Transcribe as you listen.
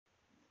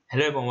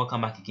Hello everyone,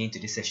 welcome back again to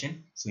this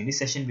session. So in this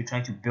session, we're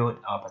trying to build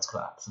our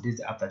particular app. So this is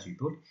the app that we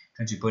built,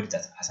 trying to build it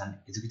as an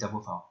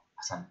executable file,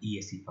 as an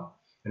exe file.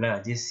 Remember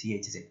that this here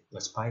it is a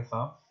 .py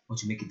file. We want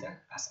to make it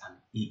as an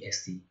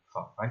exe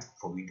file, right,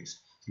 for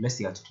Windows. So let's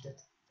see how to do that.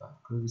 So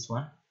I'll close this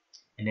one,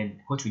 and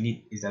then what we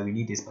need is that we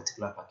need this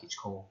particular package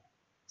called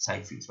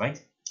CzFreeze,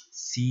 right?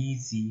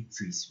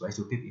 CzFreeze, right?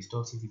 So pip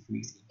install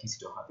CzFreeze in case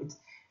you don't have it,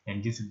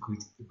 and we're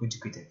going to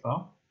create a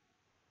file.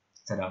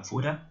 Set our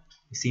folder,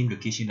 the same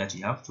location that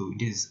you have. So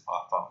this is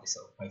our file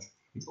itself, right?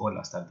 With all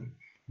our stuff there.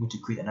 We want to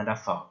create another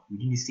file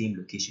within the same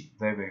location.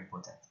 Very, very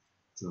important.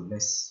 So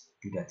let's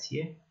do that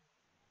here.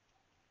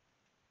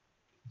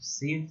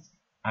 Save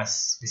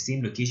as the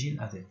same location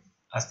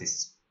as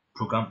this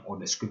program or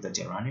the script that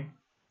you're running.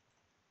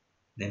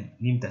 Then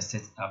name the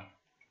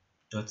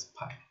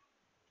setup.py.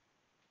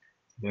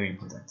 Very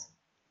important.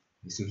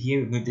 So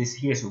here we're going to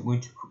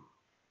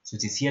so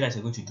it is here that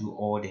we're going to do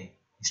all the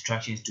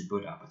instructions to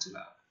build our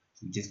particular app.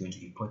 So we're just going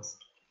to import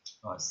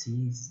our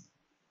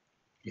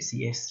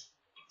CzFreeze,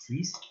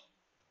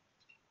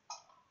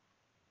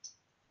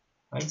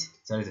 right?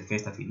 So that is the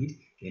first stuff we need.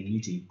 Then we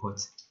need to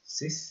import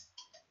sys,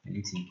 we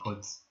need to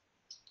import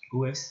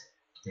os,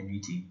 then we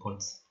need to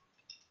import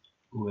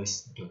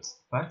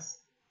os.path,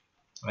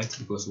 right?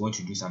 Because we want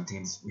to do some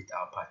things with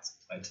our path,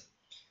 right?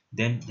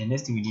 Then the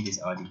next thing we need is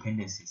our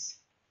dependencies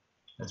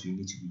that we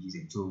need to be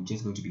using. So we're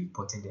just going to be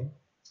importing them.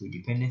 So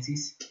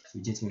dependencies, so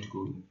we're just going to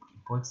go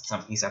import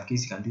some. In some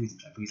case you can do it, in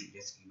some case you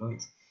just ignore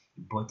it.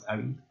 Import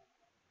array.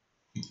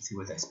 See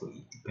what I spell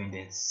it,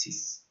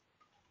 dependencies.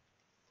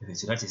 Okay,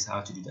 so that is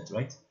how to do that,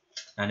 right?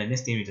 And the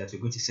next thing is that we're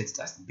going to set it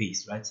as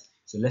base, right?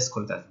 So let's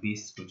call it as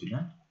base. Go to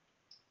that.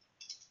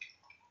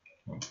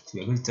 Right. So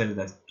we're going to tell you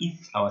that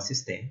if our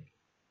system,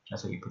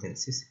 that's what you put in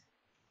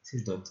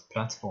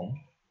sys.platform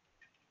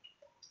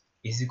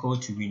is equal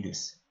to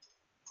Windows.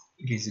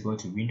 If it's equal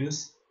to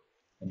Windows,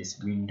 and it's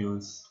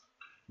Windows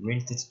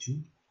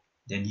Win32,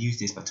 then use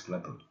this particular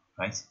build,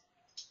 right?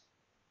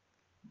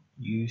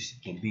 Use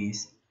the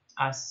base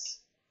as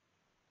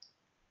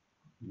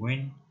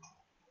Win32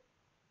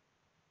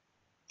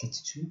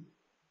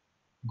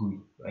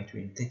 GUI, right?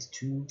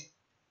 Win32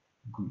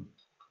 GUI.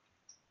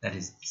 That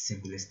is the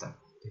simplest stuff.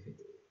 Perfect.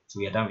 So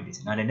we are done with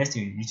this. Now the next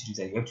thing we need to do is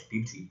that you have to be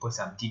able to import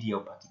some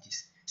DDL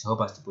packages to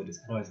help us to put this.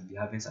 Otherwise we'll be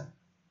having some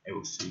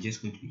errors. So we're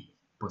just going to be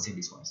importing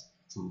these ones.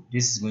 So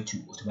this is going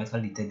to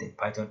automatically detect the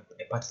part of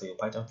your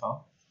Python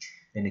file,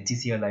 then the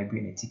TCL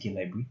library and the TK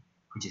library,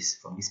 which is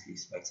from this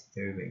place, right?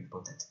 Very, very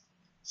important.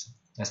 So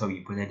that's why we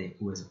imported the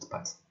OS of the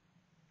part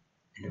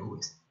and the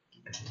OS.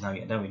 Okay, now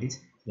we are done with it.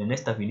 The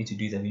next step we need to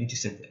do is that we need to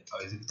set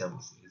our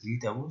executables.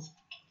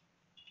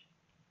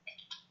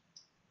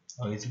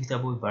 Our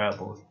executable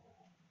variable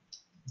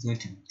is going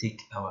to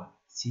take our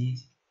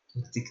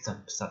take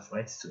some stuff,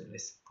 right? So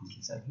let's put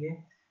this out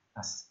here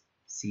as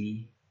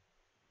C,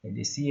 and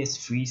the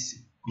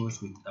CzFreeze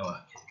goes with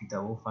our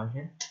executable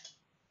function.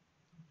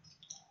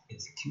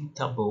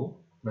 Executable,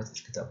 not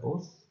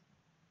executable.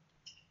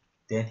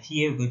 Then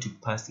here we're going to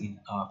pass in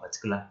our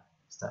particular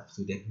stuff,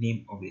 so the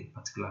name of the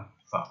particular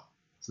file.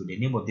 So the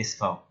name of this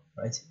file,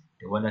 right,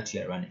 the one that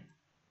you are running,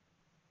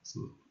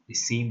 so the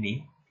same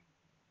name.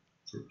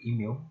 So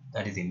email,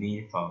 that is the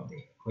main file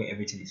there where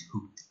everything is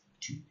hooked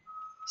to.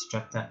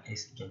 Extractor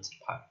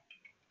s.py.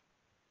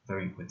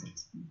 Very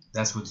important.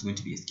 That's what's going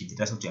to be executed.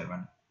 That's what you are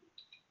running.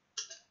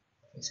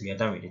 Okay, so we are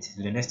done with it.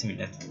 So the next thing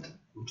that we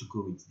want to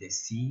go with the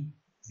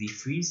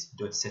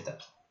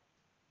CzFreeze.setup.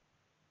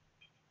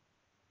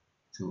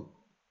 So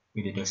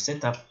with the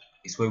 .setup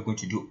is where we're going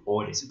to do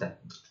all the setup.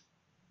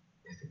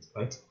 Perfect,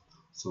 right?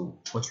 So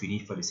what we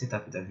need for the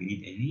setup is that we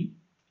need a name.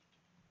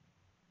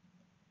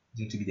 It's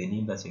going to be the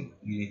name that you're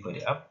using for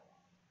the app.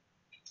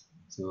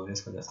 So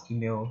let's call that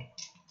email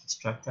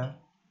extractor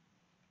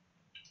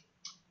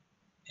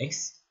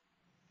x,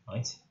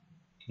 right?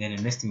 Then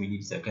the next thing we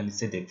need is I can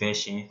set the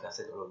version. You can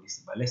set all of this,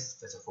 but let's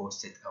first of all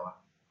set our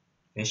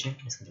version.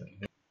 Let's go to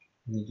it.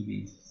 It's going to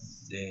be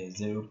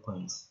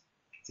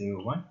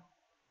 0.01.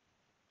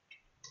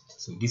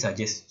 So these are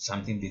just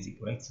something basic,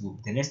 right? So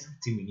the next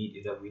thing we need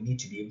is that we need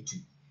to be able to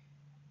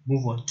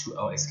move on to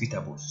our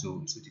executables.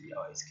 So to be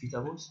our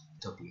executables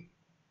top here,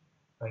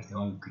 right? The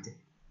one we created.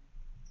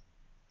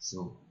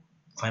 So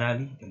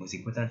finally, the most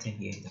important thing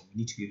here is that we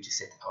need to be able to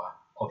set our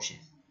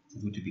options. So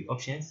it's going to be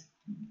options.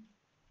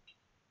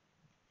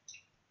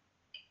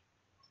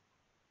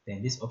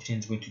 Then this option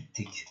is going to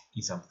take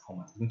in some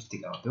format. It's going to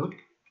take our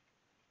build.exe,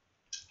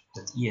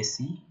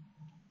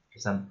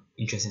 some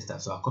interesting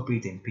stuff. So I'll copy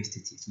it and paste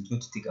it here. So it's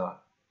going to take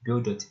our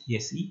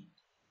build.exe.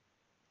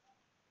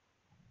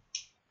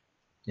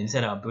 Then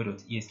inside our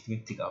build.exe, it's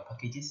going to take our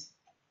packages.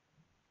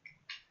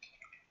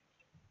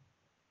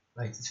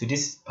 Right. So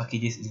this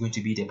packages is going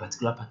to be the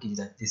particular package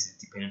that this is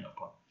dependent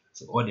upon.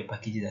 So all the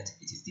packages that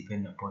it is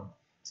dependent upon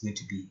is going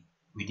to be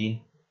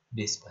within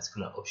this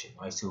particular option.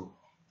 Right. So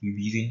we'll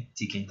be using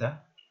Tkinter,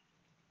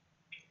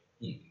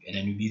 and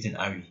then we'll be using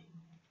array.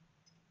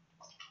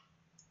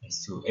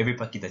 So every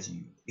package that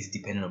is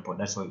dependent upon,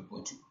 that's why we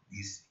want to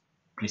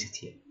place it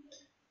here.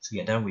 So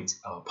we are done with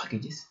our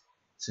packages.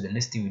 So the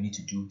next thing we need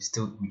to do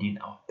still within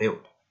our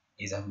build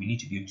is that we need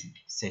to be able to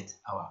set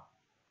our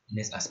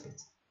next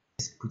aspect.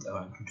 Let's put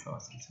our include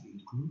files. So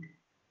include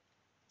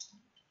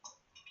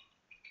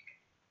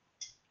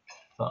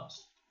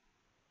files.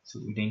 So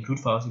with the include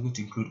files, we're going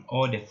to include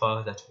all the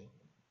files that we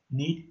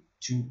need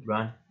to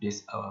run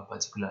this our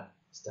particular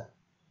stuff.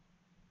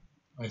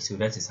 Alright, so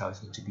that is how it's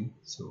going to be.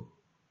 So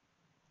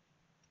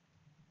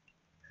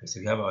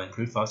we have our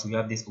include files. So we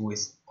have this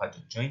OS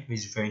pattern join, which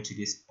is referring to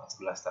this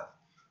particular stuff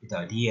with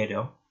our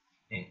DLL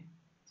and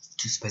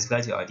to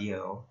specify to our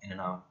DLL and then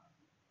our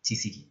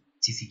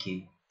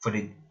TCK for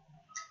the.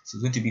 So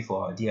it's going to be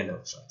for our DLL,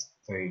 right?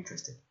 Very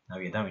interesting. Now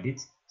we are done with it.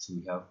 So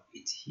we have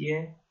it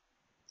here.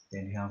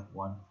 Then we have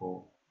one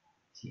for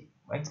here,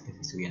 right?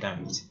 Perfect. So we are done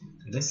with it.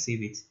 So let's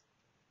save it.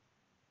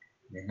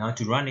 Then now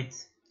to run it,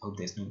 I hope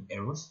there's no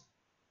errors.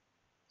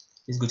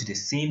 Let's go to the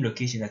same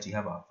location that we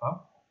have our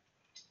file.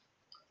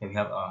 Then we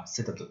have our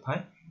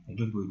setup.py. And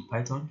don't go with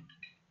Python.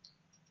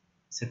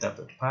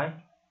 Setup.py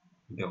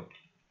build.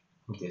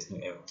 Hope there's no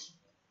errors.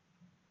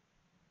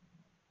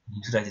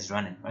 So that is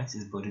running, right?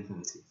 It's building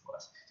previously for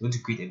us. So we're going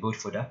to create a build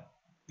folder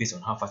based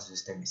on how fast the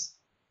system is.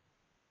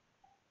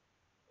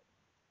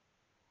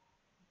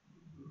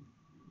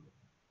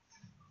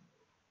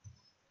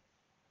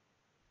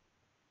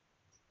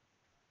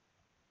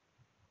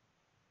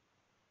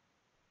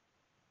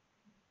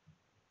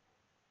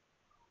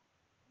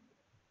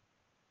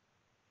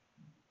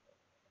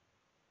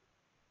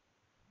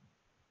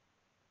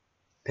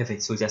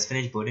 Perfect. So just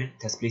finished building.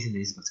 It has placed in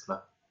this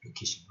particular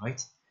location, right?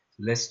 So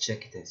let's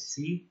check it and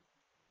see.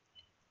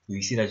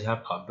 We see that you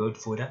have our build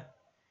folder.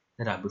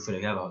 Then our build folder,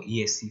 we have our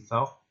ESC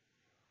file.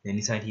 Then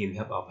inside here we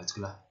have our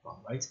particular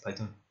file, right?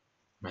 Python.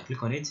 When I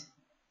click on it,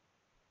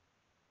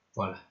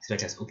 voila. So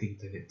that has opened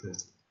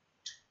perfect.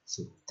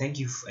 So thank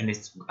you, and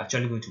it's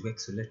actually going to work.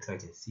 So let's try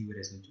it and see whether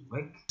it's going to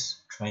work.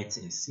 Let's try it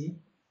and see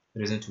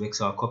whether it's going to work.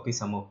 So I'll copy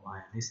some of my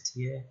list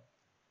here,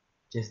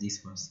 just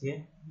these ones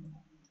here.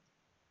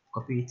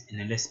 Copy it and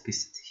then let's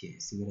paste it here.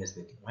 See whether it's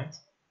working, right?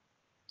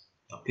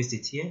 I'll paste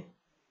it here.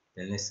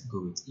 Then let's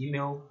go with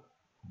email.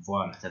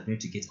 Voila, I'm going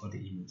to get all the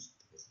emails.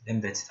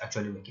 Then that's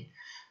actually working.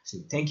 So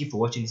thank you for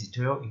watching this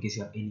tutorial. In case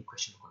you have any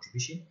question or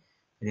contribution,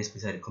 let's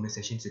put it in the comment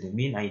section. So the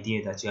main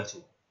idea that you have to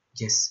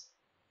just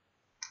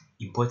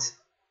import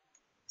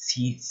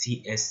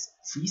CS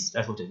freeze.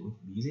 That's what you're going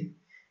to be using.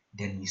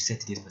 Then you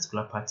set this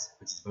particular part,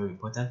 which is very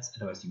important.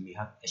 Otherwise, you may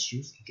have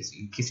issues.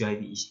 In case you're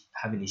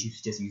having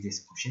issues, just use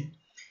this option,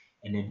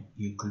 and then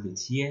you include it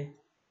here.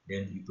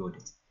 Then you build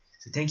it.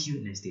 So thank you,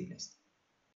 and then stay blessed.